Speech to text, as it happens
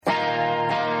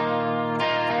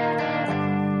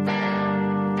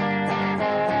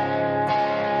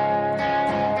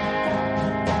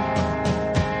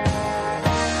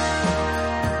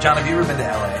John, have you ever been to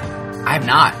LA? I have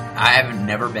not. I have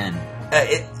never been.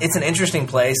 It's an interesting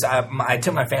place. I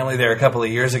took my family there a couple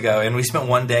of years ago, and we spent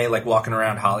one day like walking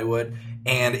around Hollywood.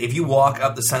 And if you walk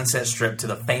up the Sunset Strip to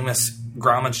the famous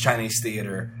Grauman's Chinese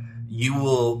Theater, you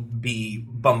will be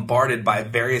bombarded by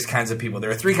various kinds of people. There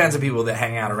are three kinds of people that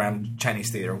hang out around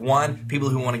Chinese Theater. One, people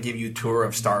who want to give you a tour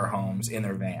of Star homes in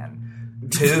their van.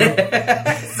 Two,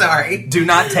 sorry, do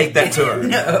not take that tour.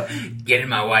 No, get in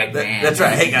my white van. That's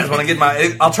right. Hey guys, want to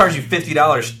get I'll charge you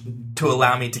 $50 to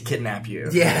allow me to kidnap you.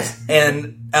 Yes.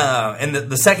 And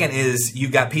the second is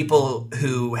you've got people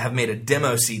who have made a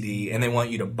demo CD and they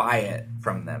want you to buy it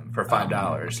from them for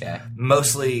 $5. Okay.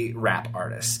 Mostly rap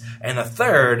artists. And the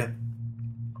third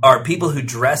are people who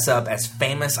dress up as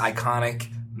famous, iconic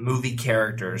movie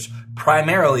characters,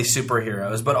 primarily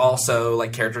superheroes, but also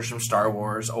like characters from Star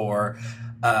Wars, or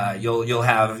you'll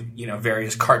have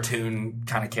various cartoon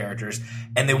kind of characters,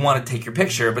 and they want to take your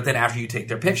picture. But then after you take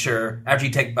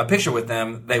a picture with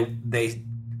them, they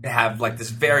have like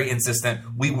this very insistent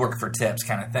 "we work for tips"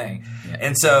 kind of thing. Yeah.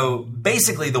 And so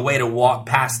basically the way to walk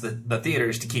past the theater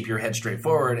is to keep your head straight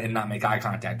forward and not make eye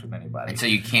contact with anybody. And so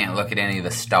you can't look at any of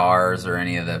the stars or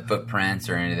any of the footprints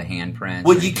or any of the handprints?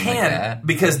 Well, you can,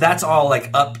 because that's all like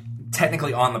up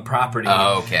technically on the property.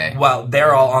 Oh, okay. Well,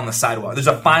 they're all on the sidewalk. There's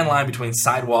a fine line between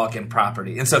sidewalk and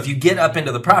property, and so if you get up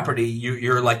into the property,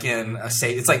 you're like in a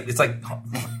safe. It's like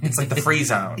the free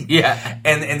zone. Yeah.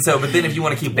 And so, but then if you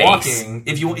want to keep walking,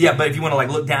 but if you want to like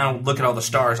look down, look at all the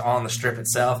stars on the strip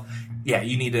itself, yeah,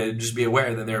 you need to just be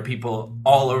aware that there are people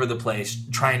all over the place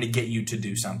trying to get you to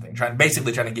do something,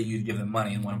 basically trying to get you to give them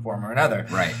money in one form or another.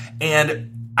 Right.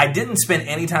 And I didn't spend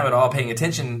any time at all paying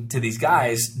attention to these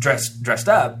guys dressed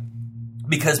up,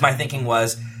 because my thinking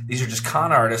was these are just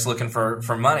con artists looking for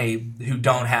money who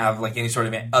don't have like any sort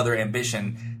of other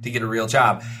ambition to get a real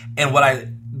job. And what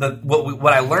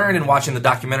I learned in watching the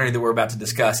documentary that we're about to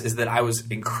discuss is that I was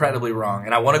incredibly wrong.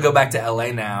 And I want to go back to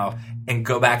LA now and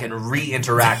go back and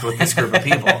re-interact with this group of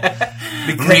people.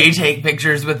 Take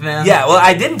pictures with them? Yeah, well,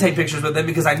 I didn't take pictures with them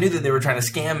because I knew that they were trying to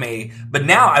scam me. But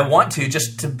now I want to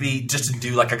just to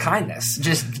do like a kindness.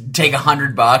 Just take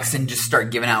 $100 and just start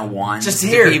giving out one. Just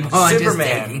here,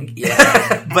 Superman.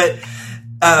 Yeah. But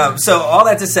so all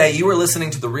that to say, you were listening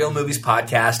to the Real Movies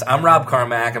Podcast. I'm Rob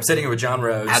Carmack. I'm sitting here with John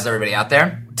Rhodes. How's everybody out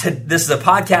there? This is a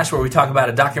podcast where we talk about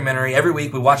a documentary. Every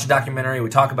week we watch a documentary, we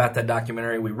talk about that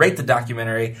documentary, we rate the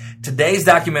documentary. Today's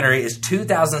documentary is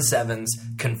 2007's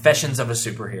Confessions of a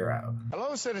Superhero.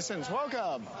 Hello, citizens.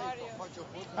 Welcome.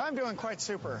 I'm doing quite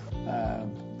super.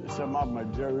 Some of them are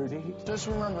dirty. Just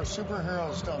remember,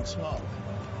 superheroes don't smoke.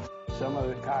 Some of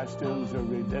the costumes are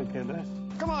ridiculous.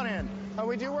 Come on in.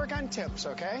 We do work on tips,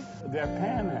 okay? They're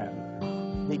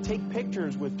panhandling. They take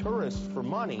pictures with tourists for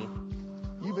money.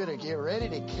 You better get ready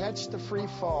to catch the free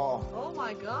fall. Oh,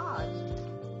 my God.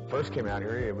 First came out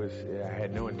here, I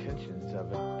had no intentions of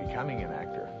becoming an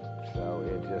actor. So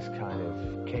it just kind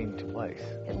of came to place.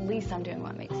 At least I'm doing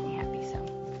what makes me happy,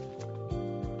 so.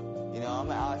 I'm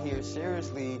out here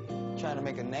seriously trying to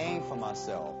make a name for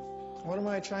myself. What am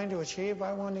I trying to achieve?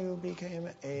 I want to become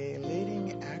a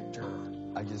leading actor.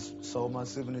 I just sold my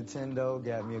Super Nintendo,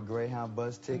 got me a Greyhound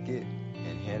bus ticket,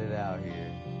 and headed out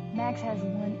here. Max has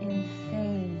one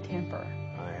insane temper.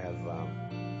 I have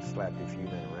slapped a few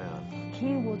men around.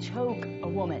 He will choke a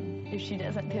woman if she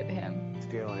doesn't tip him.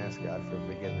 Still ask God for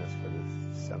forgiveness for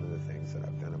some of the things that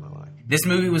I've done in my life. This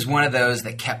movie was one of those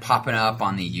that kept popping up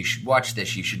on the you should watch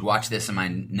this in my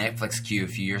Netflix queue a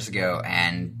few years ago,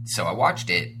 and so I watched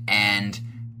it, and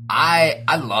I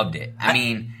loved it. I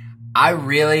mean, I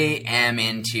really am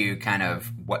into kind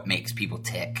of what makes people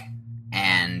tick,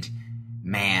 and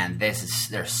man,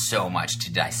 there's so much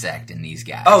to dissect in these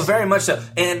guys. Oh, very much so.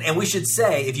 And we should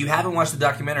say, if you haven't watched the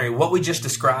documentary, what we just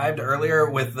described earlier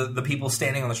with the people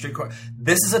standing on the street corner,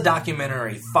 this is a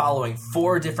documentary following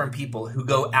 4 different people who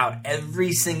go out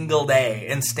every single day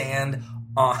and stand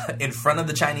in front of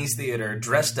the Chinese theater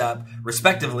dressed up,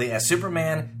 respectively, as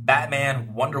Superman,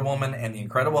 Batman, Wonder Woman, and the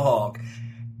Incredible Hulk.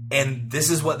 And this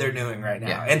is what they're doing right now.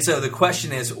 Yeah. And so the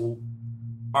question is,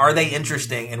 are they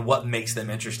interesting, and what makes them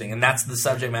interesting? And that's the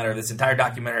subject matter of this entire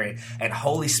documentary. And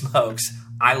holy smokes,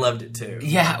 I loved it too.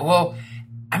 Yeah, well,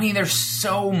 I mean, there's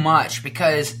so much,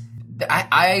 because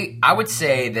I would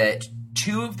say that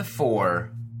 2 of the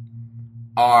 4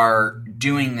 are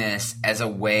doing this as a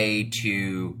way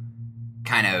to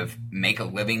kind of make a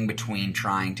living between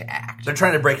trying to act. They're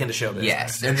trying to break into show business.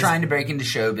 Yes, they're trying to break into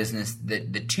show business.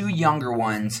 The 2 younger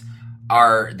ones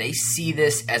they see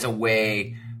this as a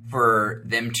way for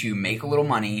them to make a little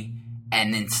money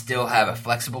and then still have a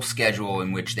flexible schedule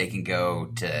in which they can go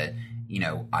to,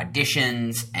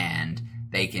 auditions and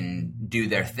they can do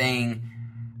their thing.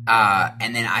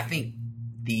 And then I think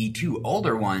the two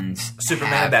older ones,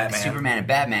 Superman and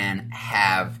Batman,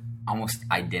 have almost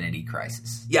identity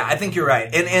crisis. Yeah, I think you're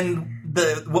right. And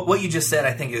what you just said,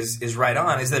 I think, is right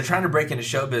on. Is they're trying to break into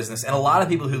show business, and a lot of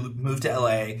people who move to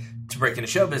LA to break into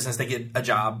show business, they get a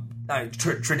job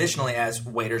traditionally as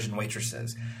waiters and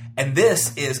waitresses. And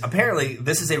this is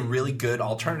a really good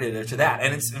alternative to that,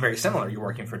 and it's very similar. You're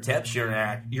working for tips.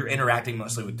 You're interacting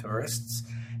mostly with tourists,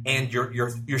 and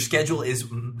your schedule is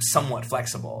somewhat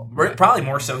flexible. Right. Probably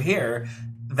more so here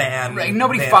than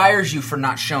nobody fires you for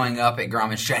not showing up at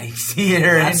Grauman's Chinese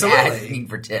Theater and asking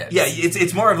for tips. Yeah,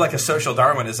 it's more of like a social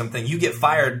Darwinism thing. You get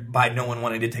fired by no one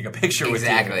wanting to take a picture with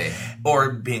you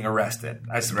or being arrested,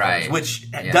 I suppose, right.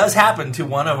 Which does happen to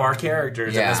one of our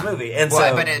characters in this movie. And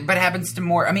but it happens to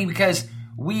more. I mean, because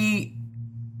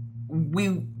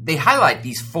they highlight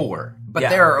these 4, but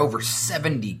there are over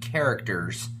 70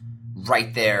 characters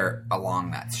right there along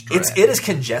that strip. It is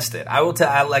congested. I will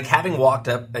tell. Like, having walked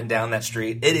up and down that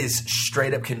street, it is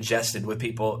straight up congested with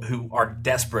people who are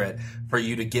desperate for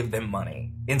you to give them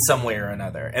money in some way or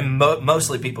another, and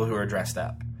mostly people who are dressed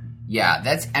up. Yeah,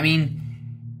 that's. I mean,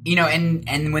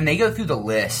 and when they go through the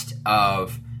list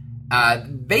of,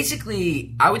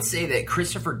 basically, I would say that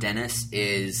Christopher Dennis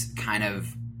is kind of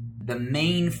the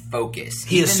main focus.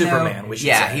 He is Superman. We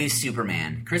should say. He's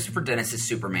Superman. Christopher Dennis is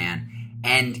Superman.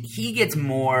 And he gets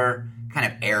more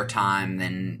kind of airtime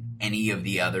than any of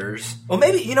the others. Well,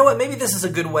 maybe, you know what? Maybe this is a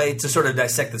good way to sort of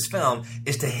dissect this film,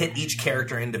 is to hit each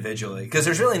character individually. Because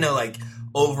there's really no, like,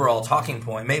 overall talking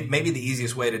point. Maybe the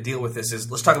easiest way to deal with this is,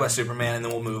 let's talk about Superman and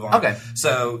then we'll move on. Okay.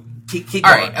 So, keep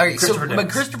going. All right. But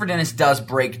Christopher Dennis does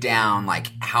break down, like,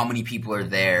 how many people are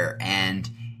there. And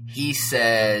he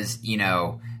says,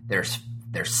 there's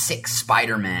 6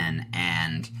 Spider-Men,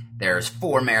 and there's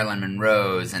 4 Marilyn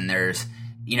Monroes, and there's,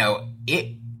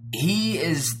 he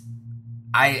is,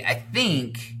 I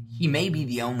think he may be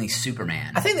the only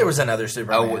Superman. I think there was another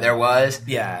Superman. Oh, there was?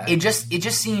 Yeah. It just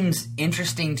seems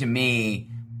interesting to me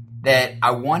that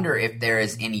I wonder if there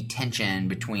is any tension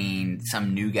between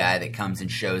some new guy that comes and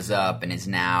shows up and is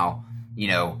now,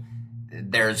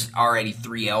 there's already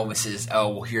 3 Elvises. Oh,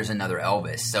 well, here's another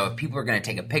Elvis. So if people are going to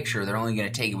take a picture, they're only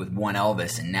going to take it with one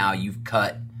Elvis, and now you've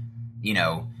cut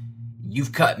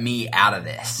me out of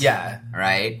this. Yeah.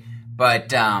 Right? But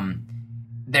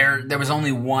there was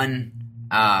only one,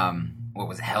 what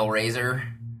was it, Hellraiser,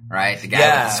 right? The guy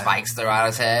with the spikes through out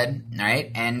his head,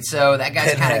 right? And so that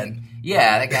guy's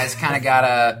kind of got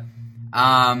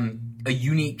a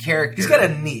unique character. He's got a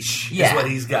niche, is what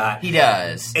he's got. He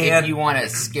does. And if you want to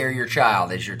scare your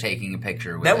child as you're taking a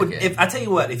picture with a kid. I tell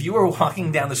you what, if you were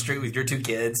walking down the street with your 2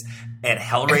 kids and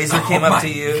Hellraiser came up to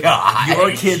you,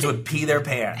 your kids would pee their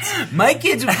pants. My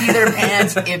kids would pee their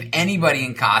pants if anybody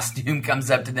in costume comes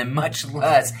up to them, much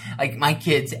less. Like, my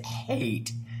kids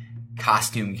hate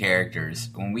costume characters.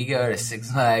 When we go to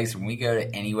Six Flags, when we go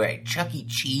to anywhere, Chuck E.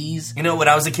 Cheese. When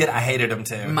I was a kid, I hated them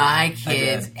too. My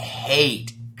kids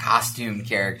hate costume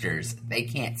characters. They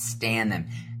can't stand them.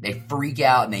 They freak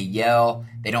out and they yell.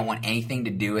 They don't want anything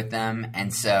to do with them.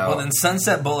 And so... Well, then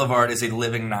Sunset Boulevard is a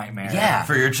living nightmare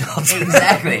for your children.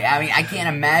 Exactly. I mean, I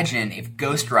can't imagine if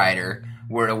Ghost Rider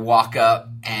were to walk up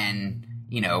and,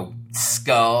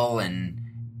 skull and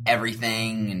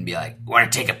everything and be like,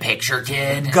 "Want to take a picture,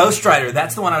 kid?" Ghost Rider,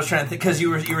 that's the one I was trying to think, because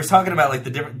you were talking about like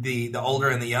the older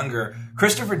and the younger.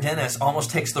 Christopher Dennis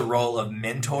almost takes the role of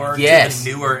mentor to the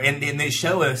newer, and they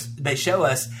show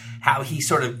us how he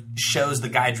sort of shows the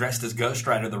guy dressed as Ghost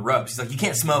Rider the ropes. He's like, you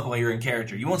can't smoke while you're in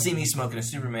character. You won't see me smoking a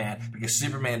Superman because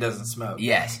Superman doesn't smoke.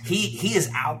 Yes. He is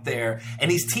out there,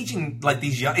 and he's teaching like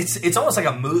these young... It's almost like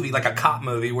a movie, like a cop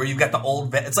movie, where you've got the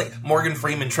old vet. It's like Morgan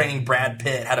Freeman training Brad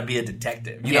Pitt how to be a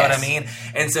detective. You know what I mean?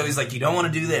 And so he's like, you don't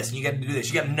want to do this, and you got to do this.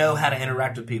 You got to know how to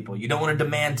interact with people. You don't want to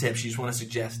demand tips. You just want to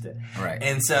suggest it. Right.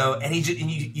 And so, and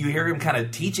you hear him kind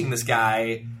of teaching this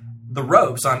guy the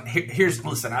ropes on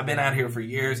listen, I've been out here for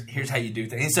years, here's how you do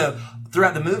things. And so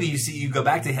throughout the movie you go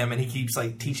back to him and he keeps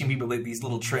like teaching people like these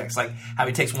little tricks, like how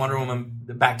he takes Wonder Woman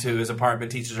back to his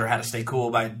apartment, teaches her how to stay cool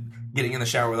by getting in the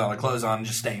shower with all her clothes on and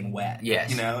just staying wet.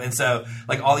 Yes. And so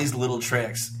like all these little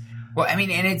tricks. Well, I mean,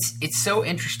 and it's so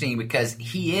interesting because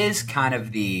he is kind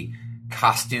of the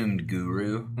costumed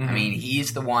guru. Mm-hmm. I mean,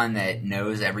 he's the one that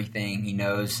knows everything. He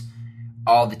knows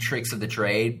all the tricks of the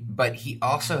trade, but he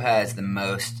also has the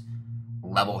most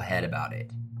level head about it.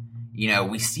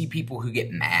 We see people who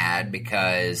get mad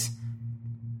because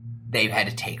they've had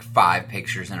to take 5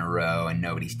 pictures in a row and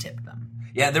nobody's tipped them.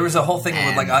 Yeah, there was a whole thing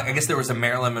with, like, I guess there was a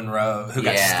Marilyn Monroe who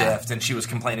got stiffed and she was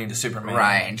complaining to Superman.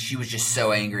 Right, and she was just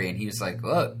so angry, and he was like,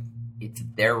 look, it's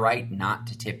their right not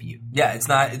to tip you. Yeah, it's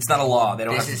not a law. They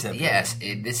don't have to tip. Yes,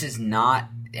 this is not.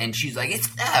 And she's like, it's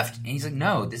theft. And he's like,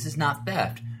 no, this is not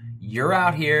theft. You're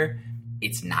out here.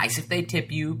 It's nice if they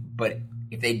tip you, but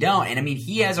if they don't, and I mean,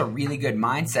 he has a really good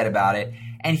mindset about it,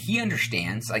 and he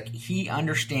understands. Like, he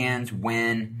understands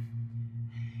when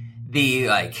he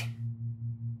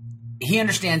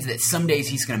understands that some days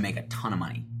he's going to make a ton of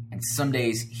money, and some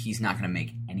days he's not going to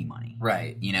make any money.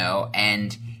 Right. You know,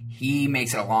 and he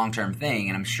makes it a long-term thing,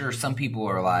 and I'm sure some people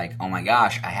are like, oh my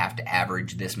gosh, I have to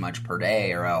average this much per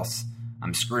day or else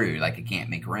I'm screwed. Like, I can't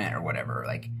make rent or whatever.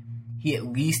 Like, he at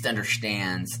least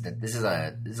understands that this is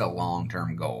a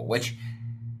long-term goal, which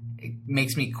it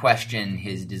makes me question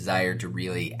his desire to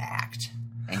really act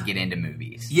and get into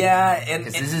movies. Yeah, and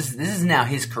this is now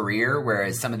his career,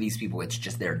 whereas some of these people, it's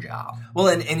just their job. Well,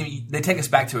 and they take us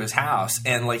back to his house,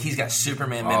 and like he's got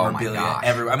Superman memorabilia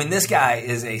everywhere. I mean, this guy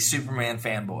is a Superman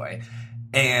fanboy,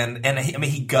 and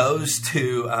he goes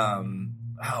to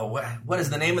what is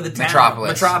the name of the town?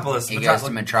 Metropolis. He goes to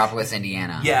Metropolis,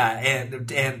 Indiana. Yeah,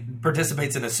 and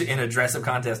participates in a dress-up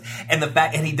contest,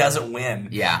 and he doesn't win.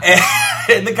 Yeah,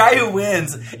 and the guy who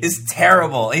wins is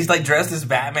terrible. He's like dressed as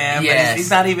Batman, but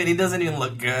he's not even. He doesn't even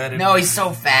look good. No, he's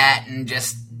so fat and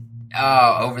just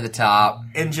over the top,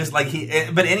 and just like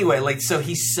But anyway, like so,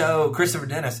 Christopher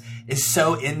Dennis is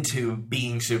so into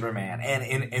being Superman and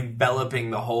in enveloping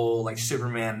the whole like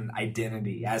Superman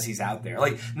identity as he's out there.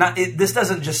 Like, this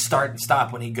doesn't just start and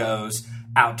stop when he goes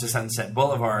out to Sunset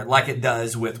Boulevard like it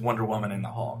does with Wonder Woman and the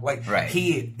Hulk. Like, right.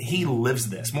 He lives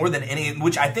this more than any,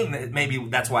 which I think that maybe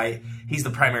that's why he's the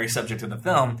primary subject of the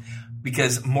film,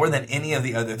 because more than any of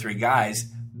the other three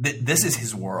guys, this is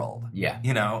his world. Yeah.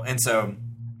 You know, and so...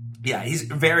 Yeah, he's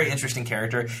a very interesting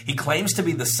character. He claims to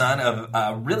be the son of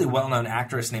a really well-known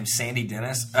actress named Sandy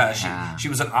Dennis. She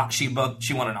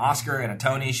won an Oscar and a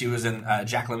Tony. She was in a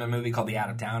Jack Lemmon movie called The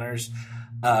Out-of-Towners.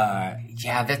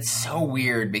 Yeah, that's so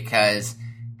weird because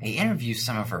they interviewed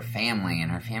some of her family, and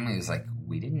her family was like,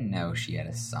 we didn't know she had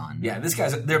a son. Yeah,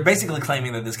 they're basically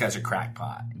claiming that this guy's a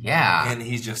crackpot. Yeah. And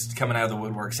he's just coming out of the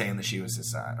woodwork saying that she was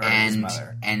his son, or his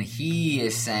mother. And he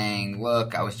is saying,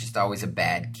 look, I was just always a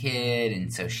bad kid,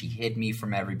 and so she hid me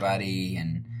from everybody,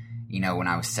 and, you know, when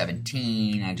I was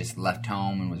 17, I just left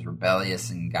home and was rebellious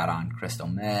and got on crystal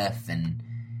meth and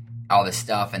all this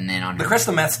stuff, and then on the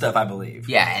crystal meth stuff, I believe.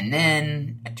 Yeah, and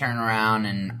then I turned around,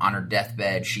 and on her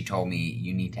deathbed, she told me,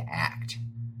 you need to act.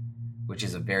 Which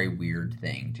is a very weird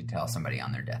thing to tell somebody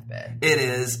on their deathbed. It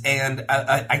is, and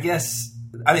I guess,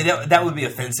 I mean, that would be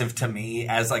offensive to me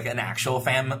as, like, an actual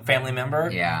family member.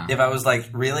 Yeah. If I was like,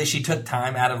 really? She took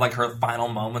time out of, like, her final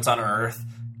moments on Earth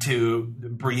to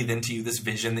breathe into you this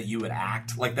vision that you would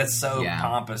act. Like, that's so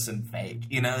pompous and fake,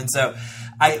 you know? And so,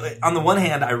 on the one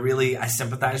hand, I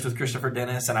sympathized with Christopher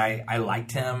Dennis, and I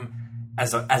liked him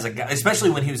as a guy, especially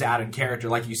when he was out in character,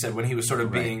 like you said, when he was sort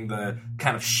of being the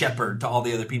kind of shepherd to all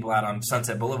the other people out on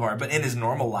Sunset Boulevard. But in his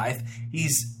normal life, he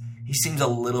seems a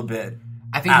little bit.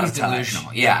 I think he's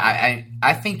delusional. Yeah,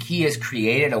 I think he has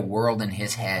created a world in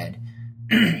his head,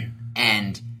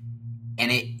 and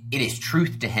it is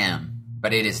truth to him,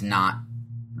 but it is not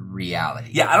reality.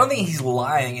 Yeah, I don't think he's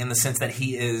lying in the sense that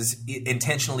he is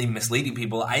intentionally misleading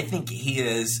people. I think he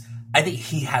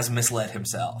has misled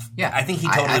himself. Yeah. I think he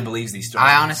totally believes these stories.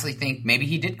 I honestly think maybe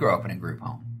he did grow up in a group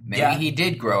home. Maybe he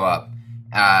did grow up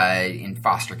in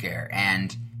foster care,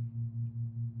 and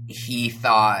he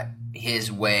thought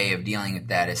his way of dealing with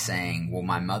that is saying, well,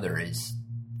 my mother is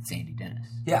Sandy Dennis.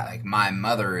 Yeah. Like, my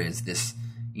mother is this,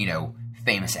 you know,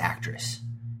 famous actress.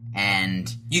 And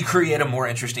you create a more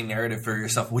interesting narrative for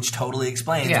yourself, which totally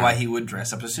explains why he would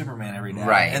dress up as Superman every day.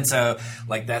 Right. And so,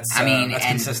 like, that's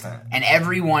consistent. And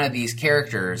every one of these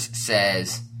characters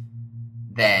says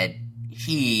that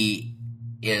he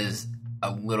is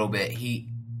a little bit, he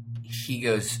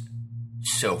goes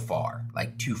so far,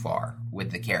 like too far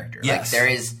with the character. Yes.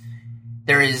 Like,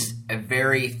 there is a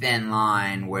very thin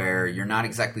line where you're not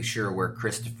exactly sure where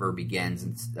Christopher begins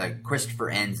and Christopher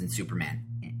ends and Superman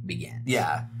begins.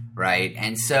 Yeah. Right?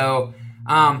 And so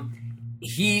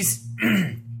he's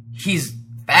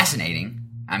fascinating.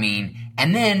 I mean,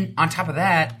 and then on top of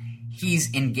that,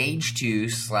 he's engaged to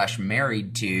 /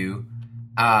 married to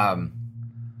a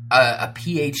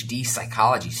PhD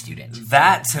psychology student.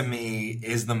 That, to me,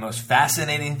 is the most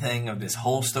fascinating thing of this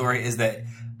whole story, is that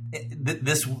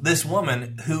this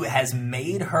woman who has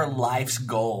made her life's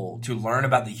goal to learn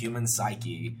about the human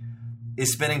psyche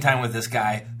is spending time with this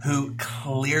guy who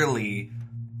clearly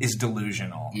is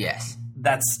delusional. Yes.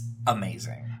 That's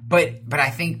amazing. But I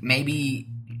think maybe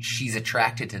she's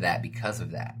attracted to that because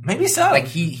of that. Maybe so. Like,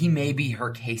 he may be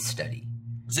her case study.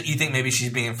 So you think maybe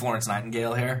she's being Florence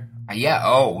Nightingale here? Yeah.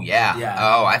 Oh, yeah. Yeah.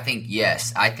 Oh, I think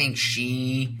yes. I think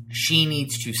she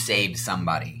needs to save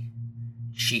somebody.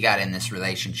 She got in this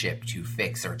relationship to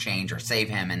fix or change or save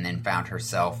him, and then found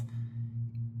herself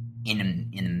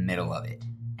in the middle of it,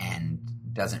 and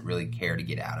doesn't really care to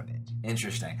get out of it.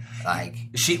 Interesting. Like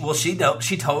she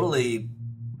totally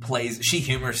plays. She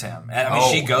humors him. And, I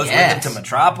mean, she goes with him to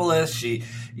Metropolis.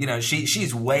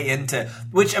 She's way into,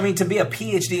 which, I mean, to be a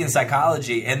PhD in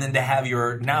psychology and then to have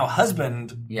your now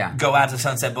husband go out to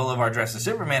Sunset Boulevard dressed as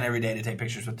Superman every day to take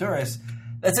pictures with tourists.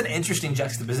 That's an interesting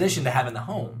juxtaposition to have in the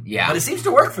home. Yeah. But it seems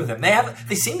to work for them.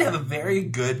 They seem to have a very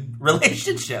good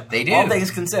relationship. They do. All things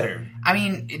considered. I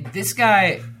mean, this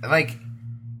guy, like,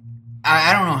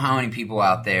 I don't know how many people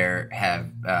out there have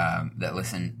that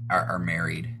listen are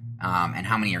married, and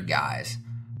how many are guys.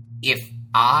 If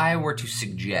I were to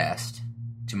suggest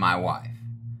to my wife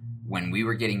when we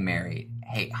were getting married,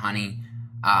 hey, honey,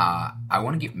 I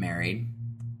want to get married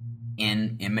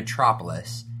in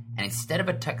Metropolis, and instead of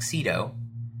a tuxedo,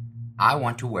 I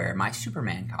want to wear my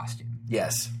Superman costume.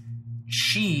 Yes.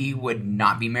 She would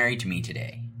not be married to me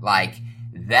today. Like,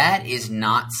 that is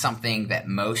not something that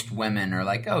most women are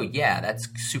like, oh, yeah, that's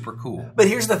super cool. But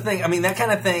here's the thing. I mean, that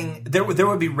kind of thing, there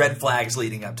would be red flags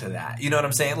leading up to that. You know what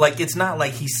I'm saying? Like, it's not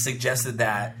like he suggested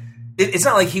that. It's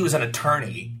not like he was an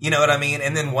attorney. You know what I mean?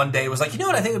 And then one day was like, you know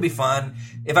what I think would be fun?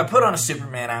 If I put on a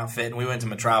Superman outfit and we went to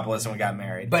Metropolis and we got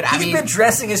married. But he's been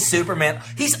dressing as Superman.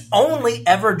 He's only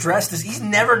ever dressed as... He's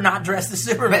never not dressed as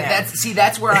Superman. But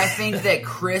that's where I think that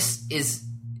Chris is...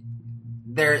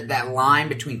 that line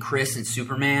between Chris and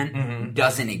Superman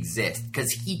doesn't exist.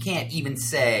 Because he can't even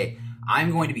say,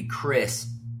 I'm going to be Chris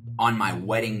on my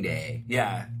wedding day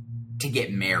to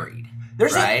get married.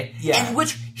 Right? And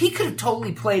which he could have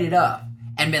totally played it up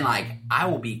and been like, I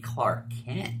will be Clark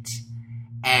Kent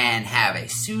and have a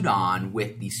suit on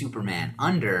with the Superman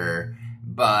under,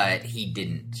 but he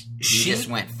didn't. He just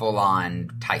went full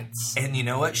on tights. And you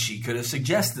know what? She could have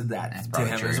suggested that to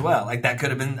him true. as well. Like, that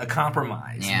could have been a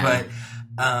compromise. Yeah.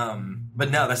 But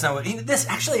no, that's not what... This,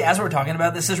 actually, as we're talking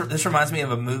about this reminds me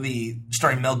of a movie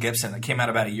starring Mel Gibson that came out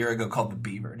about a year ago called The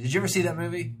Beaver. Did you ever see that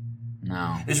movie?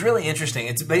 No. It's really interesting.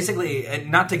 It's basically,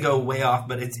 not to go way off,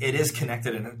 but it is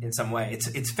connected in some way.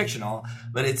 It's fictional,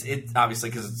 but it's obviously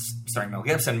because it's starring Mel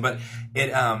Gibson. But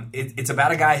it's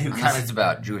about a guy who kind of... It's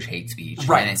about Jewish hate speech,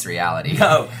 right? And it's reality.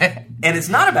 No, and it's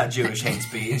not about Jewish hate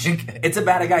speech. It's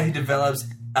about a guy who develops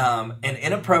an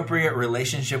inappropriate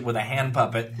relationship with a hand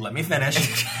puppet. Let me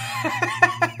finish.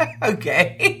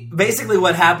 Okay. Basically,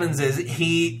 what happens is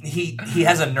he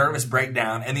has a nervous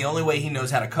breakdown, and the only way he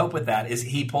knows how to cope with that is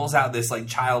he pulls out this like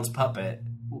child's puppet.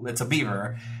 It's a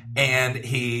beaver, and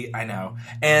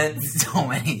and so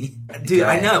many. Dude,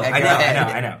 I know.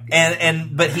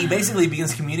 And but he basically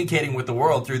begins communicating with the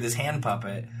world through this hand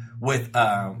puppet with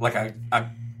like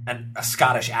a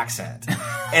Scottish accent,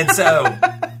 and so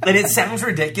and it sounds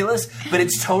ridiculous, but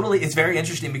it's very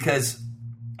interesting because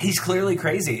he's clearly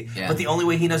crazy, but the only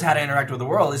way he knows how to interact with the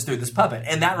world is through this puppet.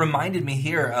 And that reminded me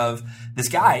here of this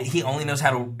guy. He only knows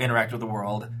how to interact with the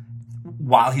world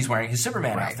while he's wearing his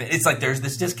Superman outfit. It's like there's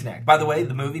this disconnect. By the way,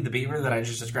 the movie The Beaver that I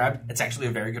just described, it's actually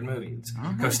a very good movie. It's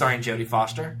co-starring Jodie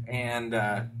Foster, and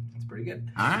it's pretty good.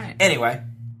 All right. Anyway,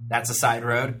 that's a side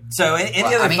road. So any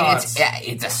other thoughts?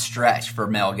 It's a stretch for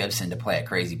Mel Gibson to play a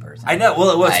crazy person. I know.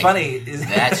 Well, what's funny is...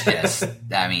 that's just...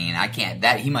 I mean, I can't...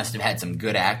 He must have had some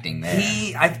good acting there.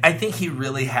 I think he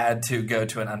really had to go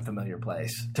to an unfamiliar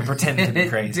place to pretend to be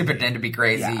crazy. To pretend to be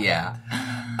crazy,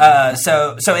 yeah.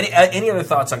 So any other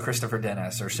thoughts on Christopher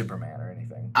Dennis or Superman or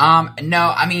anything?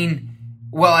 No, I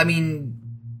mean,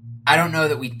 I don't know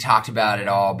that we talked about it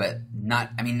all, but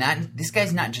this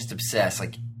guy's not just obsessed.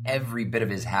 Like, every bit of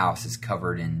his house is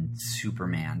covered in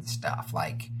Superman stuff.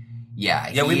 Like,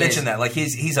 we mentioned that. Like,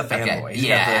 he's a fanboy.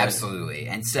 Okay. Absolutely.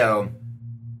 And so,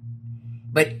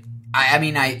 but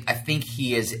I think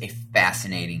he is a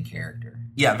fascinating character.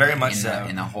 Yeah, very much so.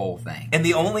 In the whole thing. And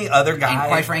the only other guy... And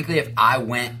quite frankly, if I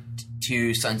went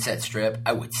to Sunset Strip,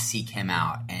 I would seek him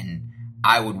out, and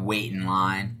I would wait in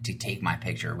line to take my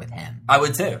picture with him. I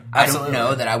would too. Absolutely. I don't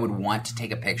know that I would want to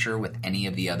take a picture with any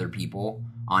of the other people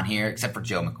on here, except for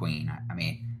Joe McQueen. I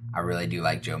mean, I really do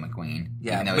like Joe McQueen,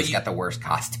 even though he's got the worst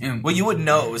costume. Well, you wouldn't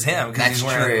know it was him because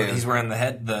he's wearing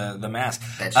the mask.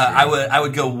 That's true. I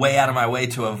would go way out of my way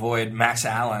to avoid Max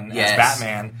Allen as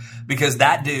Batman because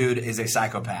that dude is a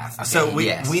psychopath. Okay, so we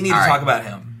need to talk about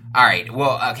him. All right.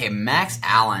 Well, okay. Max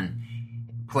Allen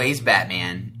plays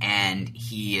Batman, and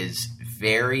he is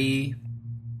very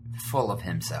full of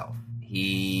himself.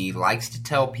 He likes to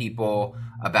tell people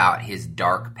about his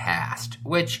dark past,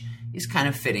 which is kind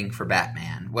of fitting for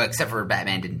Batman. Well, except for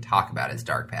Batman didn't talk about his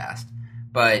dark past.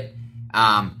 But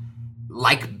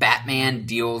Like Batman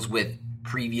deals with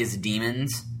previous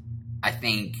demons, I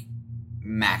think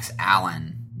Max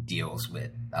Allen deals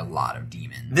with a lot of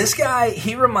demons. This guy,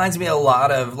 he reminds me a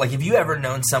lot of, like, have you ever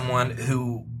known someone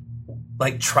who,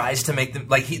 like, tries to make them,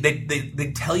 like,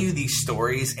 they tell you these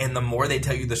stories, and the more they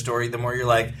tell you the story, the more you're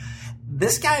like,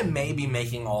 this guy may be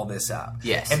making all this up.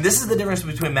 Yes. And this is the difference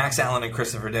between Max Allen and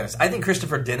Christopher Dennis. I think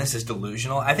Christopher Dennis is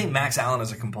delusional. I think Max Allen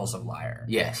is a compulsive liar.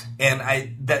 Yes.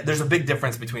 And there's a big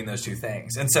difference between those two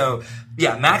things. And so,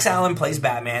 yeah, Max Allen plays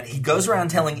Batman. He goes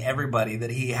around telling everybody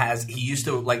that he used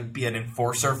to, like, be an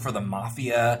enforcer for the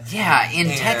mafia. Yeah, in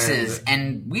Texas.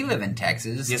 And we live in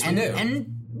Texas. Yes, we do.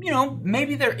 And, you know,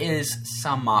 maybe there is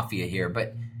some mafia here,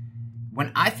 but when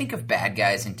I think of bad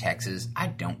guys in Texas, I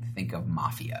don't think of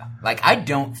mafia. Like, I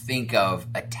don't think of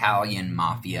Italian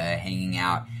mafia hanging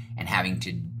out and having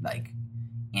to, like,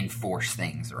 enforce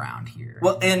things around here.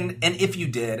 Well, and if you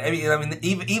did, I mean,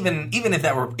 even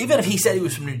if he said he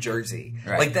was from New Jersey,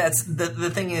 right. Like, that's the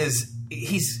thing is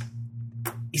he's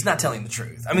not telling the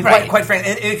truth. I mean, right. quite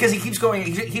frankly, because he keeps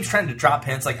trying to drop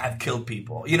hints like, I've killed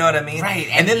people. You know what I mean? Right.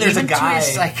 And then there's a guy, to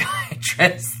his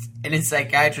psychiatrist. And his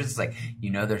psychiatrist is like,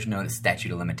 you know, there's no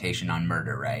statute of limitation on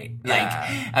murder, right? Yeah.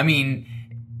 Like, I mean,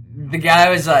 the guy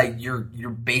was like, you're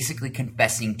basically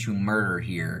confessing to murder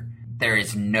here. There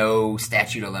is no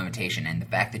statute of limitation. And the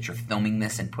fact that you're filming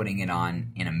this and putting it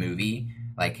on in a movie,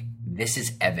 like, this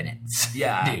is evidence.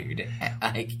 Yeah. Dude.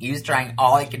 Like, he was trying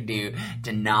all he could do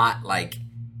to not, like,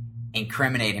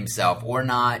 incriminate himself or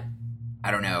not, I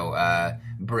don't know,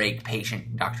 break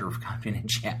patient-doctor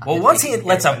confidentiality. well, once he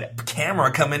lets a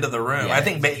camera come into the room, Yeah, I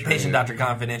think that's patient-doctor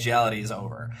confidentiality is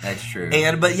over. That's true.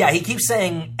 But yeah, he keeps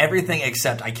saying everything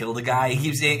except I killed a guy.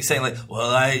 He keeps saying like,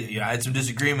 well, I had some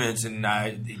disagreements, and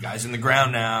the guy's in the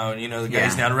ground now, and the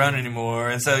guy's not around anymore.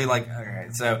 And so you're like, all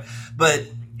right. So, but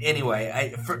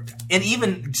anyway, and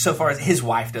even so far as his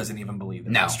wife doesn't even believe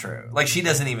that that's true. Like, she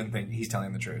doesn't even think he's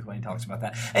telling the truth when he talks about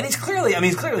that. And he's clearly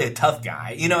a tough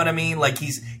guy. You know what I mean? Like,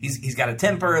 he's got a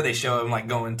temper. They show him like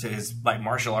going to his like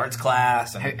martial arts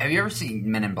class. And, have you ever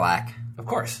seen Men in Black? Of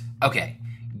course. Okay.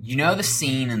 You know the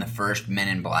scene in the first Men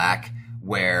in Black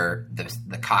where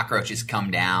the cockroaches come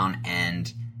down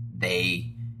and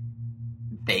they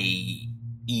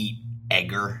eat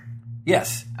Edgar?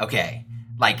 Yes. Okay.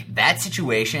 Like, that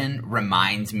situation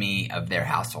reminds me of their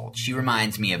household. She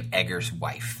reminds me of Edgar's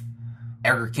wife.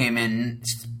 Edgar came in,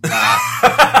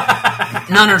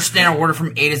 non-understandable order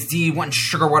from A to Z, wanting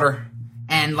sugar water.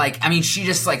 And, like, I mean, she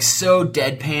just, like, so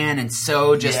deadpan and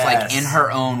so just, like, in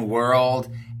her own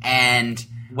world. And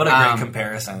what a great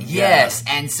comparison. Yes.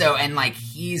 Yeah. And so, and, like,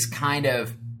 he's kind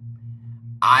of,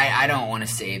 I don't want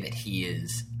to say that he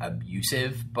is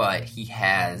abusive, but he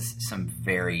has some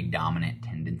very dominant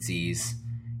tendencies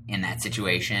in that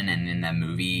situation. And in that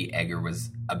movie, Edgar was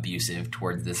abusive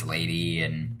towards this lady,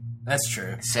 and that's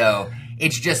true. So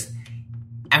it's just,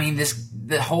 I mean,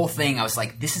 the whole thing, I was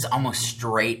like, this is almost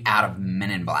straight out of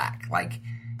Men in Black, like,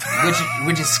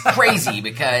 which is crazy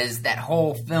because that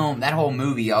whole film, that whole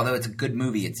movie, although it's a good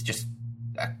movie, it's just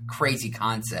a crazy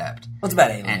concept. Well, it's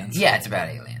about aliens. And, it's about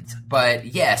aliens. But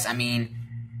yes, I mean,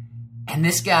 and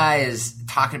this guy is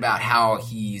talking about how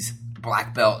he's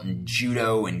black belt in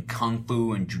judo and kung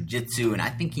fu and jujitsu, and I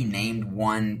think he named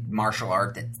one martial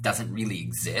art that doesn't really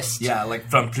exist. Yeah, like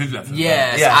from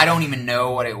Yes, yeah. I don't even know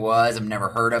what it was. I've never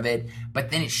heard of it. But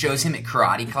then it shows him at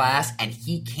karate class, and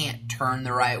he can't turn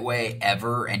the right way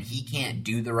ever, and he can't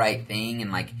do the right thing,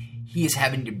 and like he is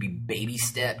having to be baby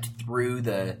stepped through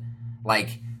the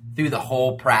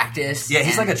whole practice. Yeah,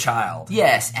 he's like a child.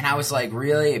 Yes, and I was like,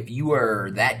 really? If you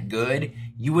were that good,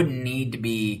 you wouldn't need to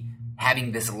be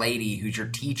having this lady who's your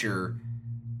teacher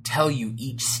tell you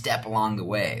each step along the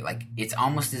way. Like, it's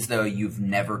almost as though you've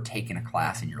never taken a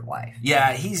class in your life.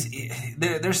 Yeah,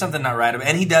 there's something not right about it.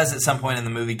 And he does at some point in the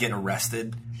movie get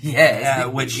arrested. Yes.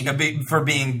 For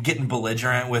getting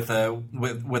belligerent with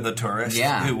a tourist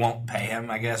who won't pay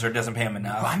him, I guess, or doesn't pay him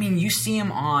enough. Well, I mean, you see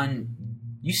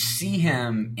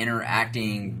him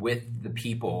interacting with the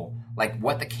people, like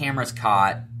what the camera's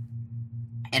caught,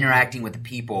 interacting with the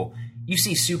people. You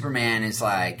see Superman is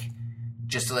like,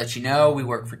 just to let you know, we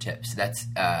work for tips. That's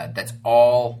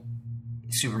all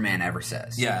Superman ever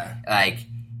says. Yeah. Like,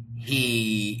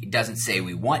 he doesn't say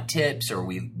we want tips or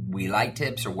we like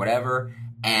tips or whatever.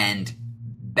 And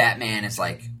Batman is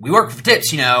like, we work for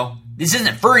tips, This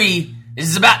isn't free. This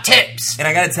is about tips. And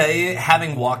I gotta tell you,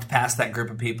 having walked past that group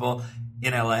of people,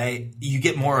 in LA, you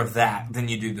get more of that than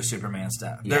you do the Superman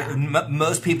stuff. Yeah.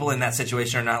 Most people in that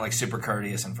situation are not like super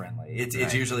courteous and friendly. It's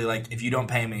Right. usually like, if you don't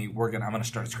pay me, I'm gonna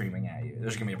start screaming at you.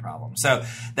 There's gonna be a problem. So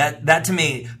that to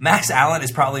me, Max Allen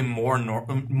is probably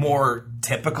more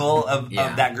typical of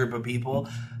that group of people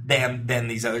than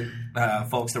these other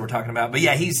folks that we're talking about. But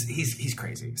yeah, he's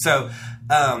crazy. So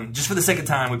just for the sake of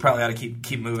time, we probably ought to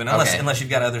keep moving, unless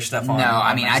you've got other stuff on. No, I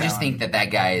on mean, Max I just Allen. think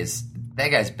that guy's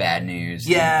bad news.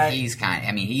 Yeah. He's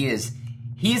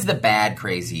he's the bad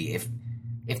crazy.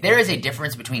 If there is a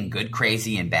difference between good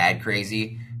crazy and bad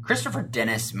crazy, Christopher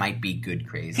Dennis might be good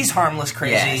crazy. He's harmless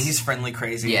crazy. Yes. He's friendly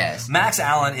crazy. Yes. Max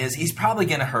Allen he's probably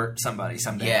going to hurt somebody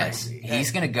someday. Yes, Crazy.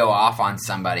 he's going to go off on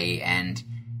somebody, and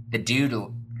the dude,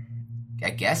 I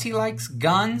guess he likes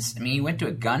guns. I mean, he went to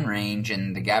a gun range,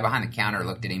 and the guy behind the counter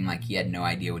looked at him like he had no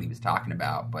idea what he was talking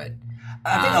about. But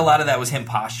I think a lot of that was him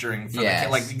posturing for Yes. the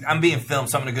kid. Like, I'm being filmed,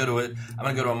 so I'm going to go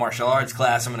to a martial arts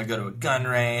class. I'm going to go to a gun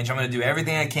range. I'm going to do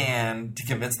everything I can to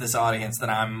convince this audience that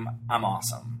I'm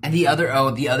awesome. And the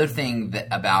other thing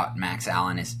about Max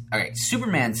Allen is, okay,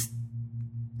 Superman's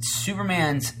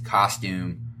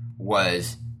costume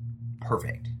was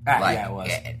perfect. Yeah, it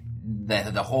was.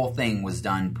 The whole thing was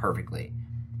done perfectly.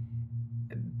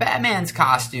 Batman's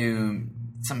costume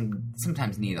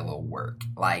sometimes need a little work.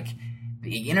 Like,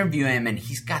 you interview him and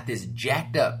he's got this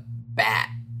jacked up bat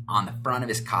on the front of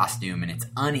his costume and it's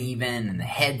uneven and the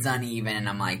head's uneven, and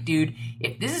I'm like, dude,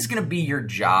 if this is going to be your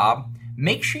job,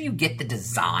 make sure you get the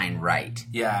design right.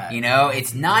 Yeah. You know,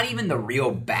 it's not even the real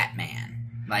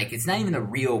Batman. Like, it's not even the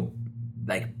real,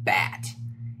 like, bat.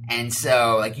 And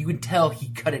so, like, you could tell he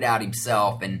cut it out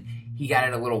himself and he got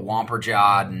it a little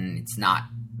womper-jawed and it's not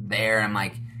there. I'm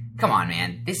like, come on,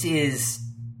 man. This is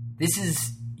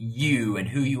you and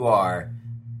who you are.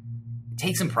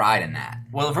 Take some pride in that.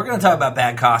 Well, if we're going to talk about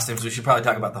bad costumes, we should probably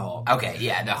talk about the Hulk. Okay,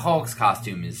 yeah, the Hulk's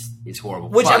costume is horrible.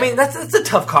 Which, but, I mean, that's a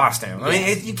tough costume. I mean,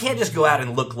 Yes. you can't just go out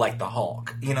and look like the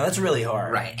Hulk. You know, that's really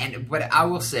hard. right. But I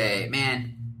will say,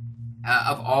 man,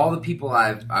 of all the people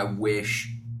I wish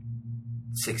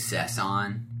success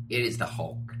on, it is the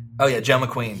Hulk. Oh, yeah, Joe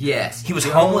McQueen. Yes. He was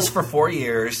Joe- homeless for 4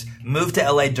 years, moved to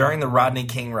L.A. during the Rodney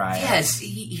King riot. Yes,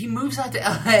 he moves out to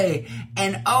LA,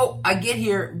 and I get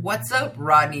here. What's up?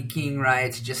 Rodney King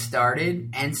riots just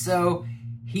started, and so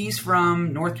he's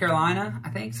from North Carolina, I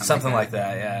think, Something like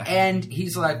that, yeah. And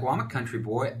he's like, "Well, I'm a country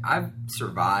boy. I've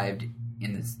survived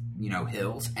in the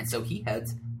hills," and so he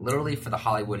heads literally for the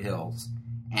Hollywood Hills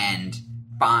and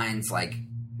finds like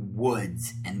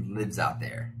woods and lives out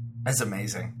there. That's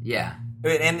amazing. Yeah.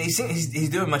 And he's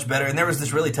doing much better. And there was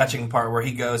this really touching part where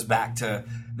he goes back to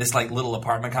this like little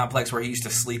apartment complex where he used to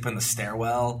sleep in the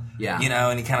stairwell. Yeah. You know,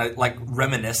 and he kind of like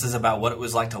reminisces about what it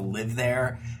was like to live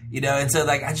there. You know, and so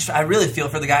like I really feel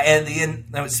for the guy. And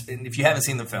if you haven't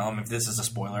seen the film, if this is a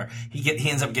spoiler, he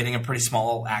ends up getting a pretty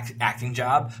small acting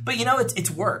job. But you know, it's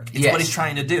work. It's Yes. what he's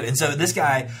trying to do. And so this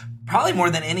guy, probably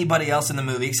more than anybody else in the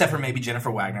movie, except for maybe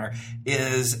Jennifer Wagner,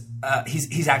 is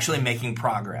he's actually making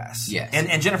progress. Yes.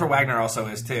 And Jennifer Wagner also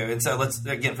is too. And so let's,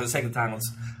 again, for the sake of time,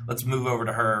 let's move over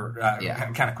to her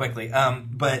kind of quickly.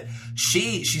 But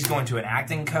she's going to an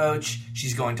acting coach.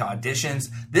 She's going to auditions.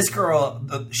 This girl,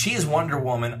 she is Wonder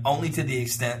Woman only to the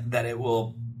extent that it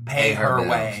will pay her bills,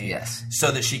 way, yes. so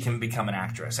that she can become an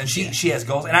actress. And she has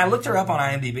goals. And I looked her up on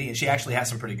IMDb, and she actually has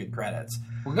some pretty good credits.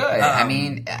 Well, good. I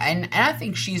mean, and I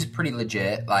think she's pretty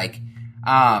legit. Like,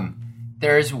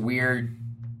 there is a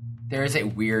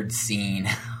weird scene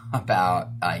about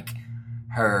like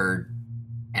her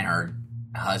and her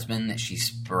husband that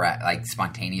she's like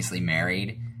spontaneously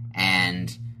married,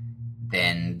 and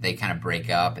then they kind of break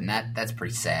up, and that's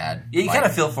pretty sad. Yeah, you kind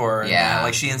of feel for her. Yeah.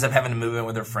 Like she ends up having to move in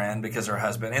with her friend because her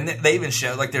husband, and they even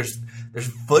show like there's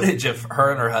footage of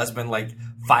her and her husband like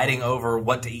fighting over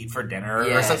what to eat for dinner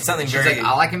or something She's very. like,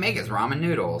 all I can make is ramen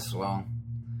noodles. Well,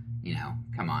 you know,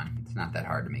 come on, it's not that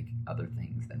hard to make other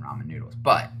things than ramen noodles.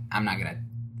 But I'm not gonna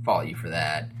fault you for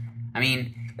that. I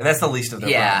mean, and that's the least of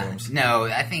their problems. No,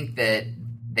 I think that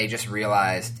they just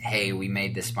realized, hey, we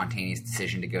made this spontaneous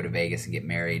decision to go to Vegas and get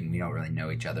married, and we don't really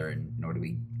know each other, and nor do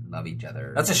we love each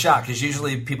other. That's a shock because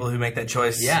usually people who make that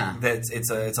choice, Yeah. it's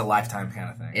a lifetime kind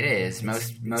of thing. It is. It's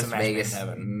Most a match made in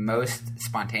heaven. most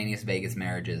spontaneous Vegas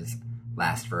marriages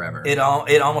last forever. It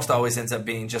almost always ends up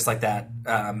being just like that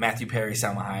Matthew Perry,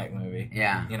 Salma Hayek movie.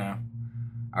 Yeah. You know.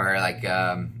 Or like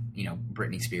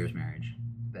Britney Spears' marriage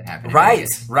that happened. In Right,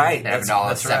 Vegas. right. That happened all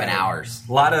in 7 hours.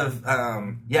 A lot of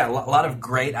a lot of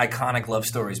great iconic love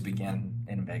stories begin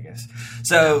in Vegas.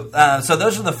 So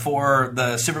those are the four: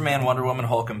 the Superman, Wonder Woman,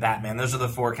 Hulk, and Batman. Those are the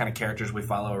four kind of characters we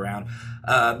follow around.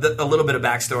 A little bit of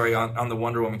backstory on the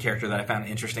Wonder Woman character that I found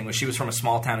interesting was she was from a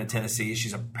small town in Tennessee.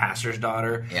 She's a pastor's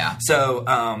daughter. Yeah. So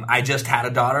I just had a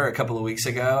daughter a couple of weeks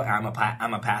ago.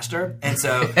 I'm a pastor, and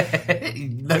so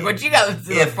look what you got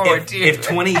to look forward to. If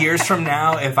 20 years from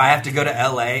now, if I have to go to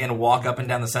LA and walk up and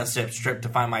down the Sunset Strip to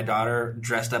find my daughter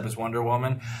dressed up as Wonder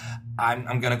Woman,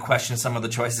 I'm going to question some of the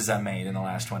choices I made in the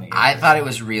last 20 years. I thought it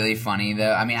was really funny,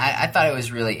 though. I mean, I thought it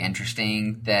was really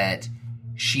interesting that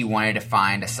she wanted to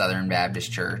find a Southern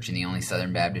Baptist church, and the only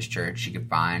Southern Baptist church she could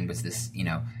find was this,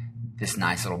 this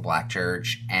nice little black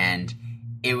church. And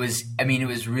it was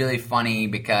really funny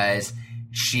because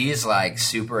she is like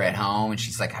super at home, and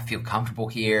she's like, I feel comfortable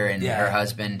here. And her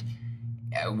husband,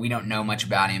 we don't know much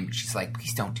about him, but she's like,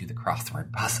 please don't do the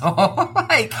crossword puzzle.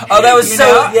 That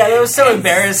was so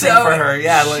embarrassing for her.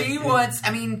 Yeah,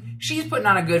 she's putting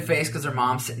on a good face because her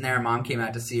mom's sitting there. Her mom came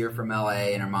out to see her from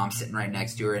LA, and her mom's sitting right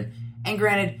next to her. And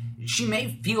granted, she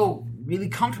may feel really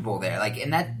comfortable there,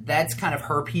 and that's kind of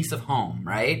her piece of home,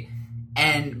 right?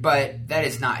 But that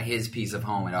is not his piece of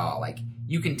home at all.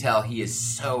 You can tell he is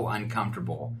so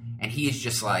uncomfortable. And he is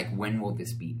just like, when will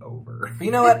this be over? You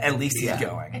know what? At least he's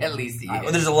going. At least he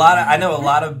is. There's I know a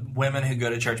lot of women who go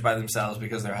to church by themselves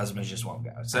because their husbands just won't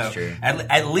go. So that's true.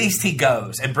 At least he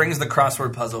goes and brings the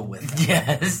crossword puzzle with him.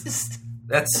 Yes.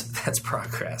 That's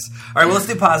progress. All right, well, let's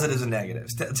do positives and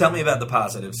negatives. Tell me about the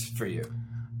positives for you.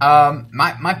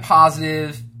 My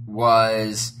positive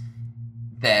was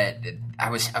that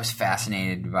I was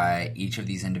fascinated by each of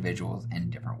these individuals in a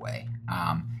different way.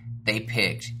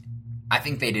 I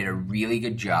think they did a really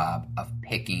good job of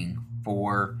picking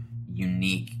 4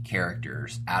 unique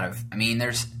characters out of. I mean,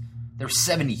 there's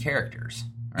 70 characters,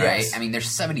 right? Yes. I mean, there's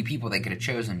 70 people they could have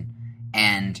chosen,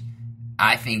 and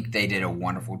I think they did a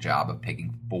wonderful job of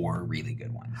picking 4 really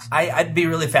good ones. I'd be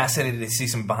really fascinated to see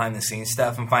some behind the scenes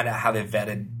stuff and find out how they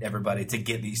vetted everybody to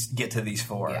get to these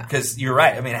 4. Because you're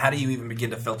right. I mean, how do you even begin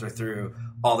to filter through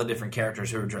all the different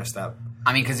characters who are dressed up?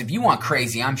 I mean, because if you want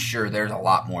crazy, I'm sure there's a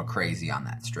lot more crazy on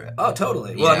that strip. Oh,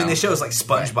 totally. Well, I mean, they show us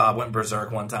SpongeBob went berserk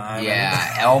one time.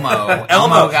 Yeah, Elmo.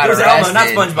 Elmo got arrested. Elmo, not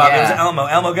SpongeBob. Yeah. It was Elmo.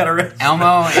 Elmo got arrested. Elmo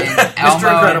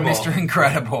and Mr.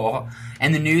 Incredible.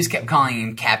 And the news kept calling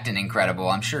him Captain Incredible.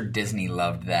 I'm sure Disney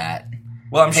loved that.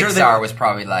 Well, I'm sure Pixar was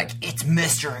probably like, it's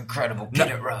Mr. Incredible.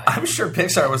 Get it right. I'm sure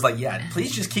Pixar was like, yeah,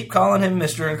 please just keep calling him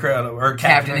Mr. Incredible or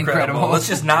Captain Incredible. Let's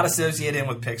just not associate him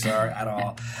with Pixar at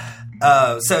all.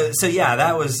 So yeah,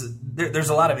 that was. There's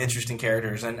a lot of interesting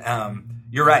characters, and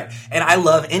you're right. And I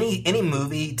love any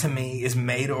movie to me is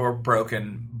made or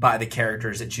broken by the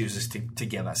characters it chooses to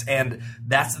give us, and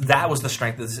that was the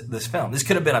strength of this film. This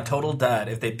could have been a total dud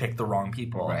if they picked the wrong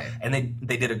people, right? And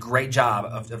they did a great job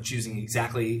of choosing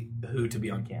exactly who to be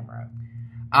on camera.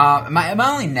 My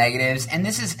only negatives, and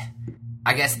this is,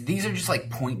 I guess these are just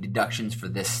like point deductions for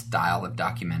this style of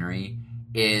documentary.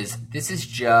 This is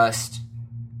just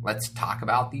let's talk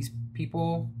about these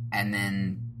people, and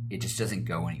then it just doesn't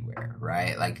go anywhere,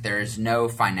 right? Like there's no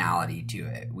finality to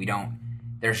it.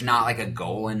 There's not like a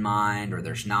goal in mind, or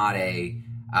there's not an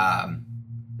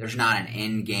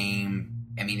end game.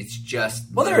 I mean, it's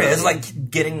just there is like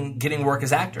getting work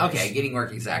as actors. Okay, getting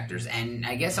work as actors, and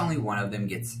I guess only one of them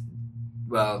gets.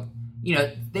 Well,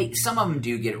 some of them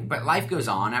do get it, but life goes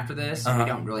on after this. We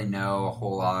don't really know a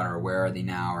whole lot, or where are they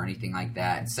now, or anything like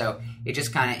that. So it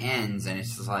just kind of ends, and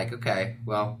it's just like, okay,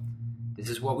 well, this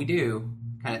is what we do,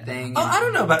 kind of thing. I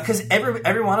don't know about it, because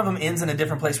every one of them ends in a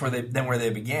different place than where they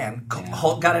began. Yeah.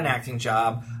 Hulk got an acting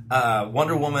job.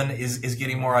 Wonder Woman is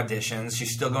getting more auditions.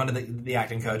 She's still going to the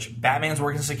acting coach. Batman's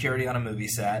working security on a movie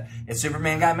set, and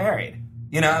Superman got married.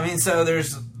 So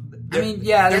there's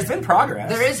been progress.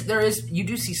 There is. You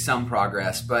do see some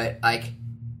progress, but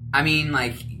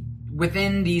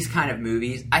within these kind of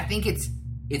movies, I think it's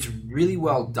really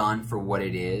well done for what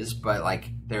it is. But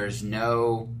there's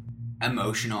no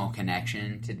emotional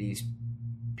connection to these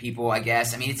people, I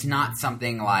guess. I mean, it's not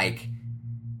something like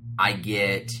I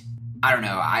get. I don't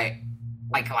know.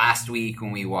 Last week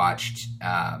when we watched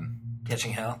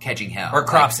Catching Hell, or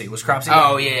Cropsy. Was Cropsy?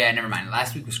 Oh yeah, never mind.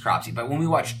 Last week was Cropsy, but when we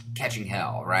watched Catching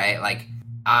Hell, right?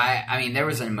 I mean, there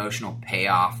was an emotional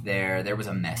payoff there. There was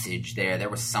a message there. There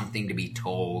was something to be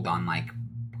told on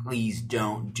please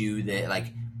don't do that.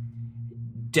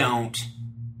 Don't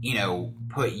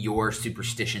put your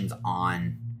superstitions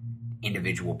on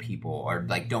individual people, or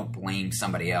don't blame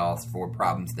somebody else for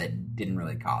problems that didn't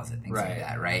really cause it. Things like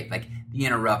that, right? The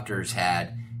Interrupters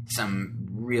had some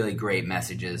really great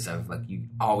messages of you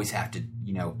always have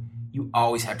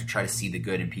to try to see the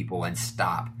good in people and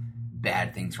stop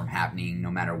bad things from happening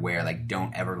no matter where. Like,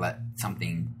 don't ever let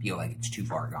something feel like it's too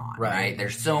far gone. Right?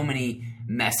 There's so many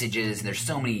messages. There's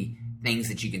so many things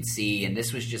that you can see, and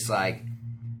this was just like,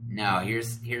 no,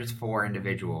 here's 4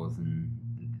 individuals, and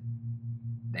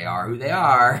they are who they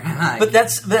are. But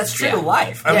that's true to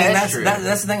life. I mean, that's true.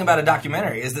 That's the thing about a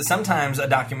documentary, is that sometimes a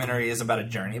documentary is about a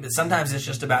journey, but sometimes it's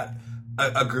just about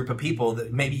a group of people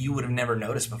that maybe you would have never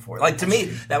noticed before. Like, to me,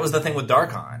 that was the thing with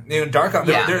Darkon. You know, Darkon,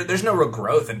 there's no real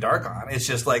growth in Darkon. It's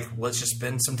just like, let's just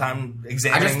spend some time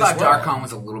examining this I just thought world. Darkon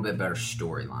was a little bit better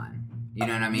storyline. You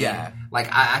know what I mean? Yeah. Like,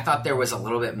 I thought there was a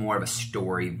little bit more of a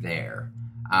story there.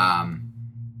 But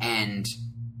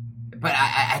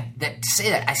to say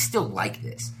that, I still like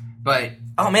this. But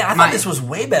oh man, I thought this was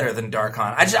way better than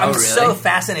Darkon. I'm really? so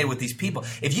fascinated with these people.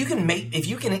 If you can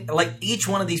like each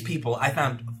one of these people, I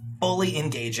found fully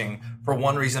engaging for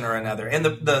one reason or another. And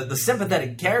the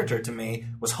sympathetic character to me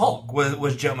was Hulk,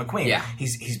 was Joe McQueen. Yeah.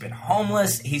 He's been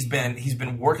homeless. He's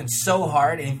been working so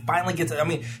hard, and he finally gets. I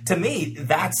mean, to me,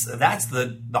 that's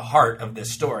the heart of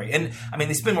this story. And I mean,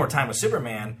 they spend more time with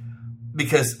Superman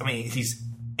because I mean he's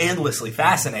endlessly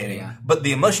fascinating, but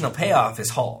the emotional payoff is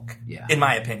Hulk, in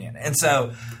my opinion. And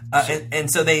so,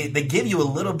 so they give you a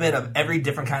little bit of every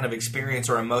different kind of experience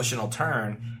or emotional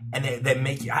turn, and they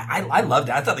make you. I loved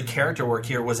it. I thought the character work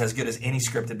here was as good as any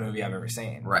scripted movie I've ever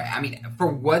seen. Right. I mean, for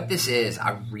what this is,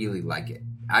 I really like it.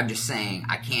 I'm just saying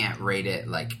I can't rate it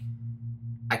like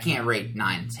I can't rate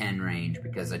 9-10 range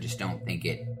because I just don't think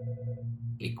it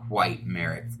quite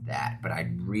merits that. But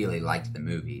I really liked the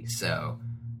movie, so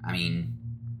I mean.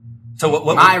 So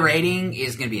what my rating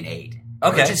is going to be an 8.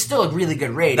 Okay. Which is still a really good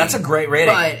rating. That's a great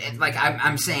rating. But like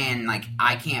I'm saying, like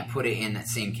I can't put it in that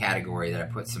same category that I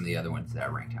put some of the other ones that I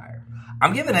ranked higher.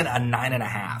 I'm giving it a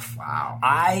 9.5. Wow.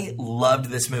 I loved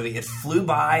this movie. It flew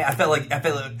by. I felt like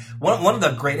one of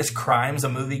the greatest crimes a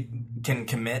movie can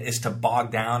commit is to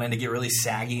bog down and to get really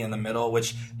saggy in the middle,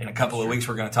 which in a couple of weeks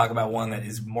we're going to talk about one that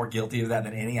is more guilty of that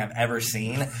than any I've ever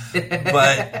seen.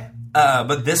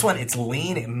 But this one, it's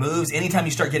lean, it moves. Anytime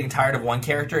you start getting tired of one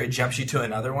character, it jumps you to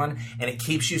another one, and it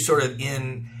keeps you sort of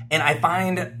in. And I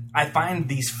find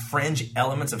these fringe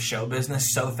elements of show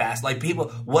business so fast. Like people,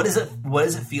 what does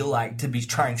it feel like to be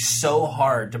trying so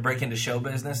hard to break into show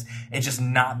business and just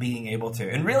not being able to?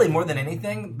 And really, more than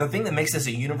anything, the thing that makes this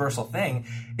a universal thing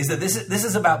is that this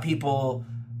is about people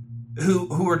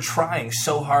who are trying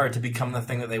so hard to become the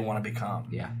thing that they want to become.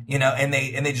 Yeah. You know, and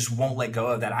they just won't let go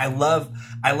of that. I love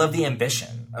the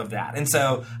ambition of that. And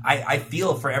so I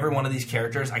feel for every one of these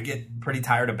characters. I get pretty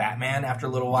tired of Batman after a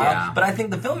little while, but I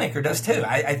think the filmmaker does too.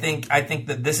 I think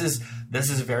that this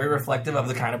is very reflective of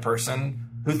the kind of person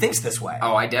who thinks this way.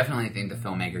 Oh, I definitely think the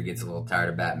filmmaker gets a little tired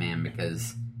of Batman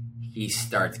because he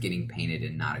starts getting painted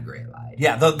in not a great light.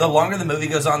 Yeah, the longer the movie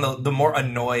goes on, the more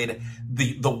annoyed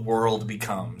the world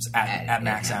becomes at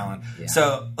Max Allen. Yeah.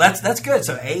 So that's good.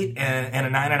 So 8 and a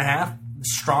 9.5.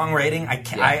 Strong rating.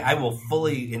 I will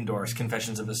fully endorse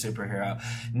Confessions of a Superhero.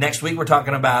 Next week we're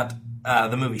talking about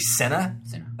the movie Senna.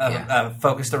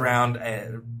 Focused around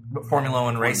Formula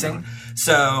One racing.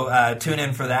 So tune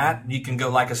in for that. You can go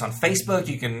like us on Facebook.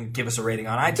 You can give us a rating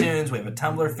on iTunes. We have a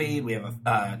Tumblr feed. We have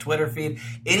a Twitter feed.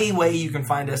 Any way you can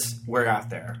find us, we're out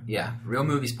there. Yeah, Real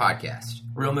Movies Podcast.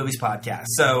 Real Movies Podcast.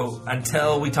 So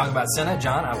until we talk about Senna,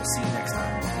 John, I will see you next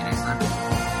time. See you next time.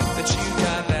 But you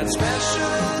got that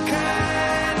special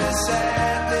kind of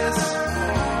sadness.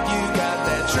 You got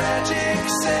that tragic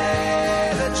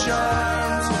set of charm.